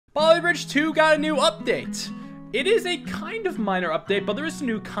Poly Bridge 2 got a new update. It is a kind of minor update, but there is some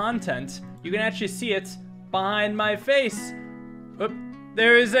new content. You can actually see it behind my face. Oop.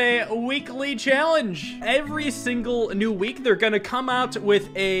 There is a weekly challenge. Every single new week, they're gonna come out with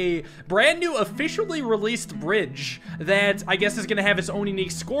a brand new officially released bridge that I guess is gonna have its own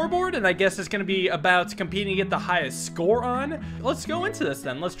unique scoreboard, and I guess it's gonna be about competing to get the highest score on. Let's go into this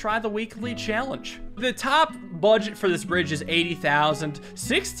then. Let's try the weekly challenge. The top budget for this bridge is 80,000.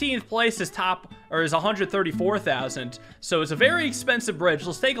 16th place is top, or is 134,000. So it's a very expensive bridge.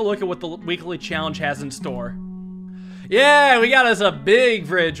 Let's take a look at what the weekly challenge has in store. Yeah, we got us a big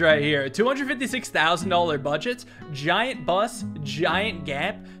bridge right here. $256,000 budget, giant bus, giant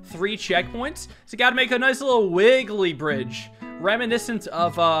gap, 3 checkpoints. So you gotta make a nice little wiggly bridge, reminiscent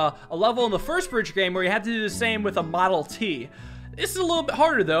of a level in the first bridge game where you had to do the same with a Model T. This is a little bit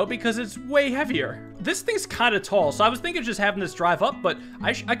harder though because it's way heavier. This thing's kind of tall, so I was thinking of just having this drive up, but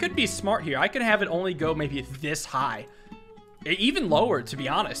I could be smart here. I could have it only go maybe this high, even lower to be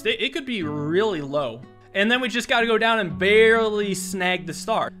honest. It could be really low. And then we just got to go down and barely snag the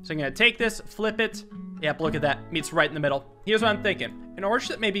star. So I'm going to take this, flip it. Yep, look at that. Meets right in the middle. Here's what I'm thinking. An arch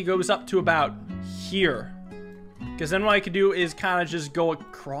that maybe goes up to about here. Because then what I could do is kind of just go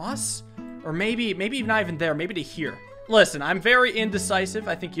across. Or maybe not even there. Maybe to here. Listen, I'm very indecisive.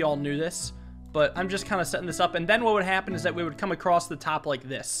 I think you all knew this. But I'm just kind of setting this up. And then what would happen is that we would come across the top like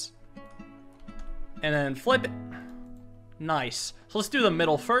this. And then flip it. Nice. So let's do the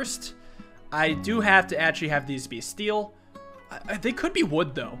middle first. I do have to actually have these be steel. They could be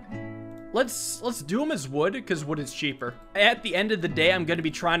wood though. Let's do them as wood because wood is cheaper. At the end of the day, I'm going to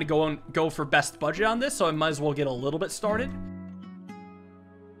be trying to go for best budget on this, so I might as well get a little bit started.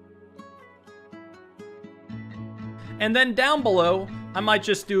 And then down below, I might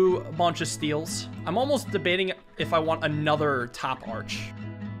just do a bunch of steels. I'm almost debating if I want another top arch.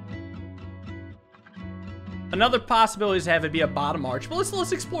 Another possibility is to have it be a bottom arch, but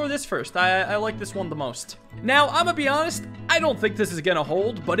let's explore this first. I like this one the most. Now, I'm gonna be honest, I don't think this is gonna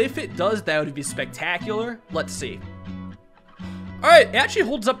hold, but if it does, that would be spectacular. Let's see. All right, it actually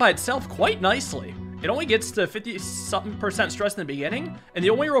holds up by itself quite nicely. It only gets to 50-something% stress in the beginning, and the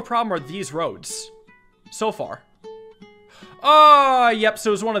only real problem are these roads so far. Oh, yep, so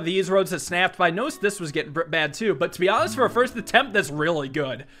it was one of these roads that snapped, but I noticed this was getting bad too. But to be honest, for a first attempt, that's really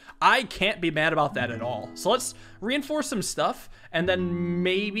good. I can't be mad about that at all. So let's reinforce some stuff, and then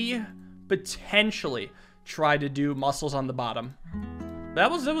maybe, potentially, try to do muscles on the bottom. That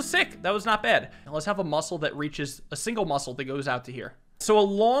was sick. That was not bad. Now let's have a muscle that reaches, a single muscle that goes out to here. So a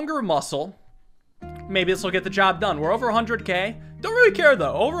longer muscle, maybe this will get the job done. We're over 100K. Don't really care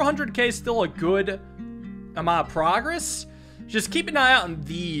though. Over 100K is still a good amount of progress. Just keep an eye out on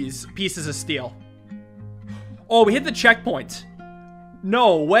these pieces of steel. Oh, we hit the checkpoint.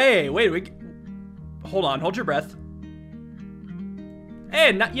 No way. Wait. Hold on. Hold your breath.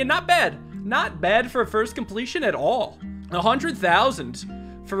 Hey, not bad. Not bad for a first completion at all.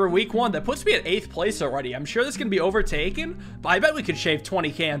 100,000 for week 1. That puts me at 8th place already. I'm sure this can be overtaken, but I bet we could shave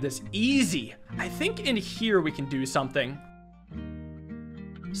 20K on this easy. I think in here we can do something.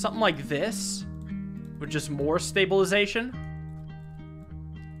 Something like this with just more stabilization.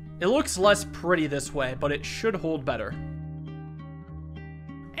 It looks less pretty this way, but it should hold better.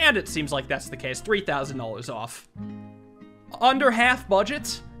 And it seems like that's the case. $3,000 off. Under half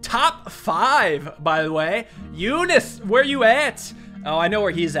budget. Top 5, by the way. Eunice, where you at? Oh, I know where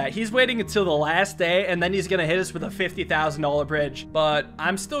he's at. He's waiting until the last day, and then he's going to hit us with a $50,000 bridge. But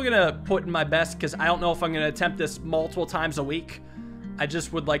I'm still going to put in my best, because I don't know if I'm going to attempt this multiple times a week. I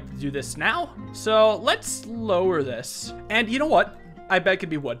just would like to do this now. So let's lower this. And you know what? I bet it could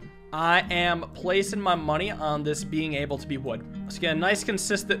be wood. I am placing my money on this being able to be wood. Let's get a nice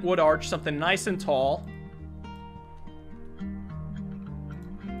consistent wood arch, something nice and tall.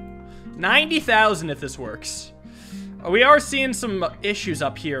 90,000 if this works. We are seeing some issues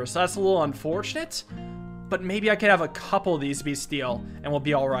up here, so that's a little unfortunate. But maybe I could have a couple of these be steel, and we'll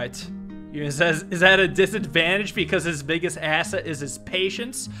be all right. He says, is that a disadvantage because his biggest asset is his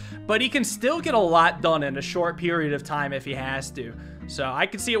patience? But he can still get a lot done in a short period of time if he has to. So I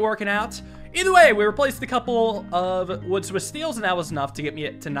can see it working out. Either way, we replaced a couple of woods with steels, and that was enough to get me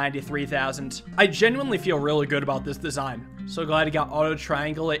to 93,000. I genuinely feel really good about this design. So glad I got auto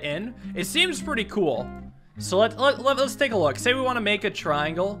triangle it in. It seems pretty cool. So let's take a look. Say we want to make a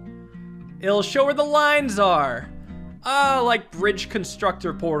triangle. It'll show where the lines are. Like Bridge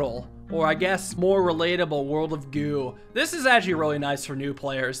Constructor Portal. Or I guess more relatable, World of Goo. This is actually really nice for new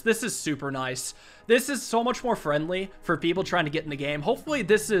players. This is super nice. This is so much more friendly for people trying to get in the game. Hopefully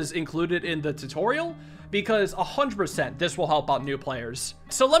this is included in the tutorial, because 100% this will help out new players.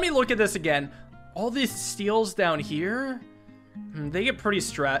 So let me look at this again. All these steels down here, they get pretty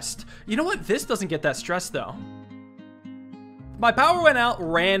stressed. You know what? This doesn't get that stressed though. My power went out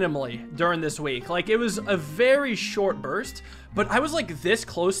randomly during this week. Like, it was a very short burst, but I was like this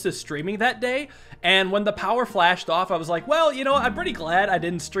close to streaming that day. And when the power flashed off, I was like, well, you know, I'm pretty glad I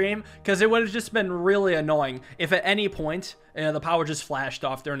didn't stream, because it would have just been really annoying if at any point the power just flashed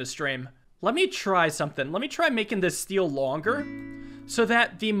off during the stream. Let me try something. Let me try making this steel longer so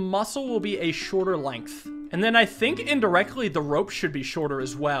that the muscle will be a shorter length. And then I think indirectly the rope should be shorter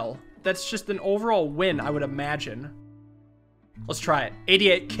as well. That's just an overall win, I would imagine. Let's try it.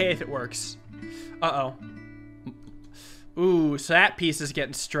 88K if it works. Uh-oh. Ooh, so that piece is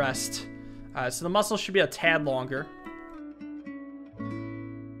getting stressed. So the muscle should be a tad longer.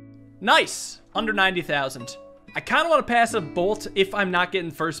 Nice! Under 90,000. I kind of want to pass a bolt if I'm not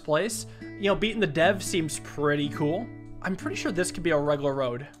getting first place. You know, beating the dev seems pretty cool. I'm pretty sure this could be a regular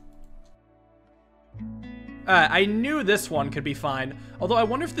road. I knew this one could be fine. Although I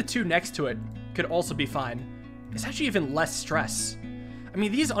wonder if the two next to it could also be fine. It's actually even less stress. I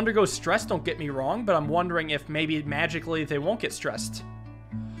mean, these undergo stress, don't get me wrong, but I'm wondering if maybe magically they won't get stressed.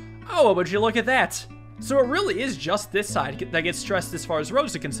 Oh, would you look at that? So it really is just this side that gets stressed as far as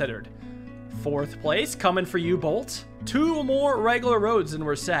roads are considered. Fourth place, coming for you, Bolt. 2 more regular roads and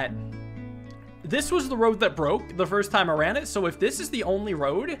we're set. This was the road that broke the first time I ran it, so if this is the only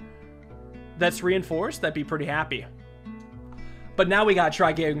road that's reinforced, that'd be pretty happy. But now we gotta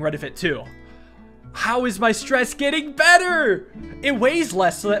try getting rid of it too. How is my stress getting better? It weighs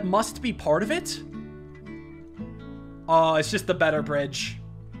less, so that must be part of it. Oh, it's just the better bridge.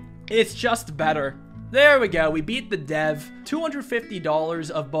 It's just better. There we go. We beat the dev.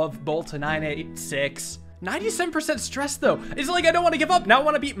 $250 above Bolt to 986. 97% stress though. It's like I don't want to give up. Now I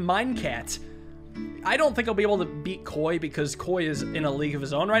want to beat Minecat. I don't think I'll be able to beat Koi because Koi is in a league of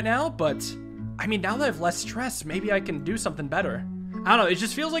his own right now, but I mean, now that I have less stress, maybe I can do something better. I don't know, it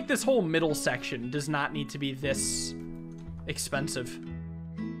just feels like this whole middle section does not need to be this expensive.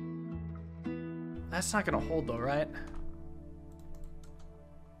 That's not gonna hold though, right?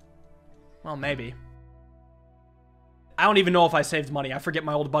 Well, maybe. I don't even know if I saved money. I forget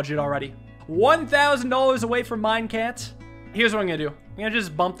my old budget already. $1,000 away from Minecat. Here's what I'm gonna do. I'm gonna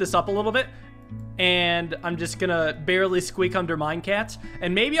just bump this up a little bit, and I'm just gonna barely squeak under Minecat.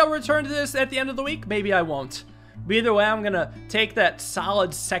 And maybe I'll return to this at the end of the week, maybe I won't. But either way, I'm gonna take that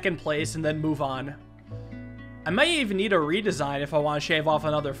solid second place and then move on. I might even need a redesign if I want to shave off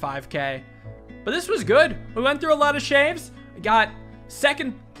another 5K. But this was good. We went through a lot of shaves. Got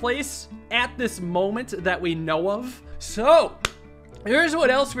second place at this moment that we know of. So, here's what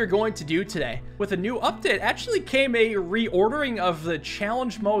else we're going to do today. With a new update, actually came a reordering of the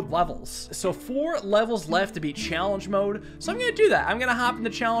challenge mode levels. So 4 levels left to beat challenge mode. So I'm gonna do that. I'm gonna hop into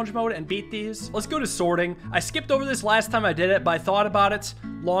challenge mode and beat these. Let's go to sorting. I skipped over this last time I did it, but I thought about it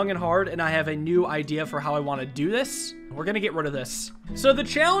long and hard, and I have a new idea for how I wanna do this. We're gonna get rid of this. So the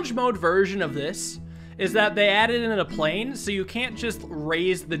challenge mode version of this is that they added in a plane, so you can't just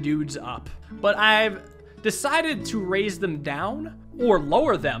raise the dudes up. But I've decided to raise them down, or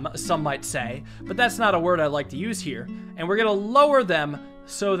lower them, some might say, but that's not a word I like to use here. And we're gonna lower them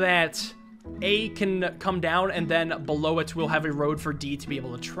so that A can come down, and then below it we'll have a road for D to be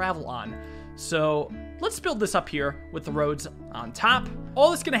able to travel on. So let's build this up here with the roads on top. All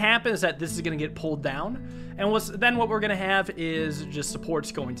that's gonna happen is that this is gonna get pulled down, and then what we're gonna have is just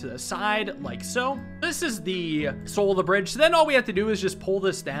supports going to the side, like so. This is the soul of the bridge, so then all we have to do is just pull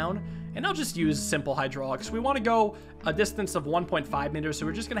this down, and I'll just use simple hydraulics. We want to go a distance of 1.5 meters, so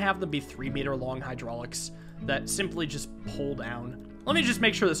we're just going to have them be 3-meter long hydraulics that simply just pull down. Let me just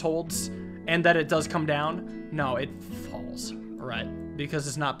make sure this holds and that it does come down. No, it falls. Right, because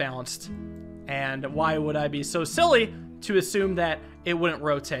it's not balanced. And why would I be so silly to assume that it wouldn't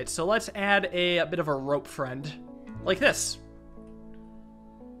rotate? So let's add a bit of a rope friend, like this.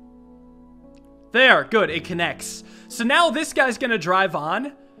 There, good, it connects. So now this guy's going to drive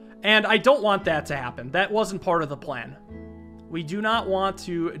on. And I don't want that to happen. That wasn't part of the plan. We do not want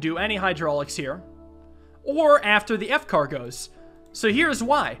to do any hydraulics here, or after the F car goes. So here's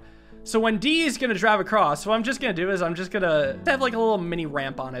why. So when D is going to drive across, what I'm just going to do is I'm just going to have like a little mini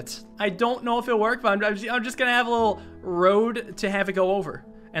ramp on it. I don't know if it'll work, but I'm just going to have a little road to have it go over.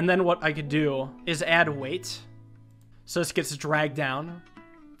 And then what I could do is add weight. So this gets dragged down.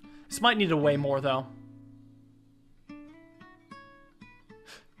 This might need to weigh more though.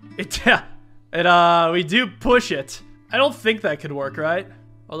 We do push it. I don't think that could work, right?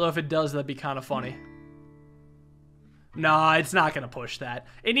 Although if it does, that'd be kind of funny. No, it's not gonna push that.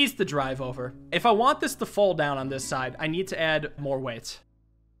 It needs to drive over. If I want this to fall down on this side, I need to add more weight.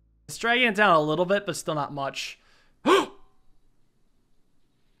 It's dragging it down a little bit, but still not much.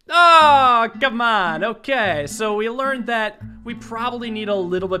 Oh, come on. Okay, so we learned that we probably need a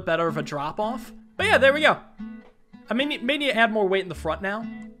little bit better of a drop-off. But yeah, there we go. I mean, may need to add more weight in the front now,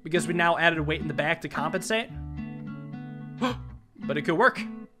 because we now added weight in the back to compensate. But it could work.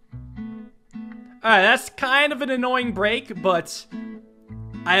 Alright, that's kind of an annoying break, but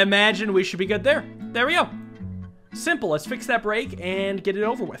I imagine we should be good there. There we go. Simple, let's fix that break and get it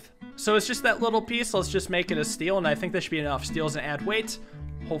over with. So it's just that little piece, let's just make it a steel, and I think there should be enough steels and add weight.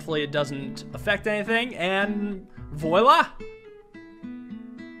 Hopefully it doesn't affect anything, and voila!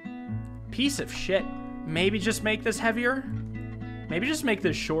 Piece of shit. Maybe just make this heavier? Maybe just make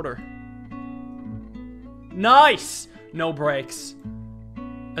this shorter. Nice! No breaks.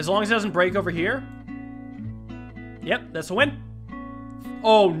 As long as it doesn't break over here. Yep, that's a win.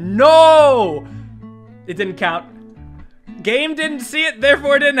 Oh no! It didn't count. Game didn't see it,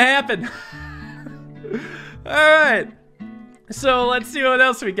 therefore it didn't happen. Alright. So let's see what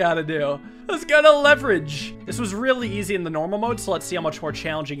else we gotta do. Let's go to leverage. This was really easy in the normal mode, so let's see how much more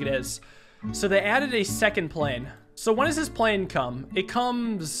challenging it is. So they added a second plane. So when does this plane come? It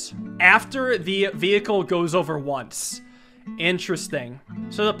comes after the vehicle goes over once. Interesting.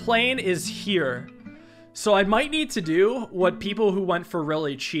 So the plane is here. So I might need to do what people who went for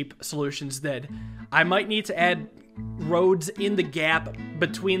really cheap solutions did. I might need to add roads in the gap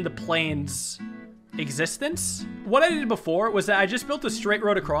between the planes' existence. What I did before was that I just built a straight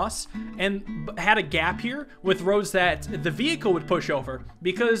road across and had a gap here with roads that the vehicle would push over,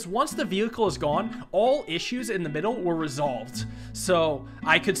 because once the vehicle is gone, all issues in the middle were resolved. So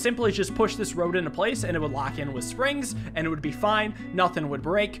I could simply just push this road into place and it would lock in with springs and it would be fine. Nothing would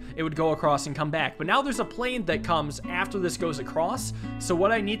break. It would go across and come back. But now there's a plane that comes after this goes across. So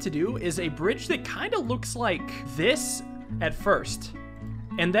what I need to do is a bridge that kind of looks like this at first.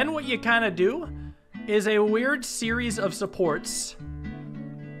 And then what you kind of do is a weird series of supports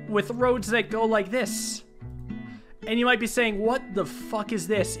with roads that go like this. And you might be saying, what the fuck is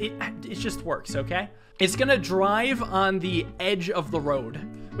this? It just works, okay? It's gonna drive on the edge of the road.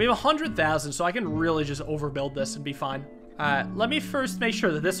 We have 100,000, so I can really just overbuild this and be fine. Let me first make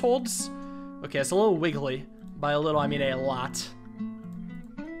sure that this holds. Okay, it's a little wiggly. By a little, I mean a lot.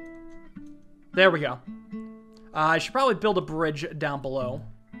 There we go. I should probably build a bridge down below.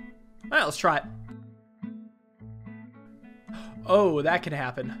 All right, let's try it. Oh, that can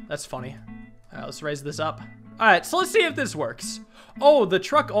happen. That's funny. All right, let's raise this up. All right, so let's see if this works. Oh, the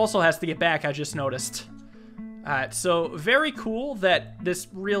truck also has to get back, I just noticed. All right, so very cool that this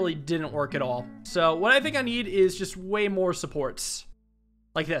really didn't work at all. So what I think I need is just way more supports.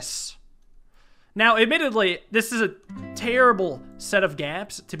 Like this. Now, admittedly, this is a terrible set of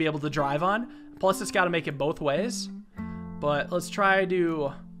gaps to be able to drive on. Plus, it's got to make it both ways. But let's try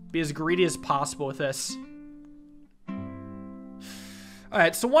to be as greedy as possible with this.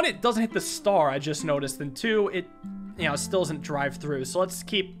 Alright, so one, it doesn't hit the star, I just noticed, and two, it, you know, still doesn't drive through. So let's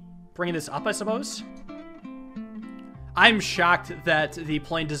keep bringing this up, I suppose. I'm shocked that the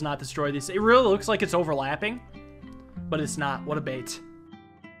plane does not destroy these. It really looks like it's overlapping, but it's not. What a bait.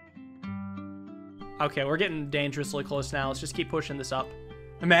 Okay, we're getting dangerously close now. Let's just keep pushing this up.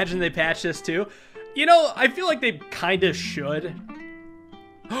 Imagine they patch this too. You know, I feel like they kind of should.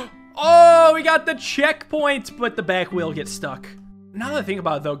 Oh, we got the checkpoint, but the back wheel gets stuck. Now that I think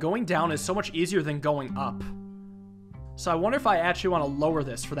about it, though, going down is so much easier than going up. So I wonder if I actually want to lower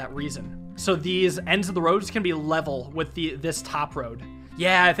this for that reason. So these ends of the roads can be level with this top road.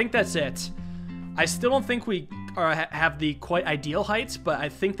 Yeah, I think that's it. I still don't think we have the quite ideal heights, but I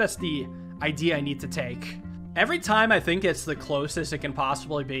think that's the idea I need to take. Every time I think it's the closest it can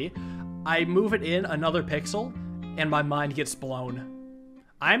possibly be, I move it in another pixel, and my mind gets blown.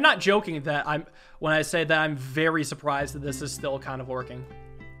 I'm not joking that when I say that I'm very surprised that this is still kind of working.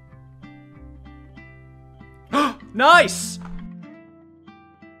 Nice!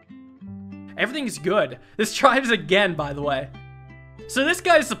 Everything's good. This drives again, by the way. So this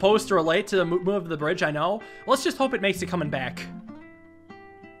guy's supposed to relate to the move of the bridge, I know. Let's just hope it makes it coming back.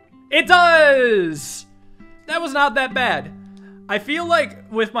 It does! That was not that bad. I feel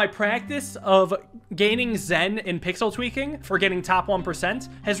like with my practice of gaining Zen in pixel tweaking for getting top 1%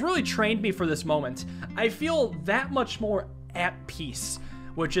 has really trained me for this moment. I feel that much more at peace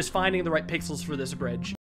with just finding the right pixels for this bridge.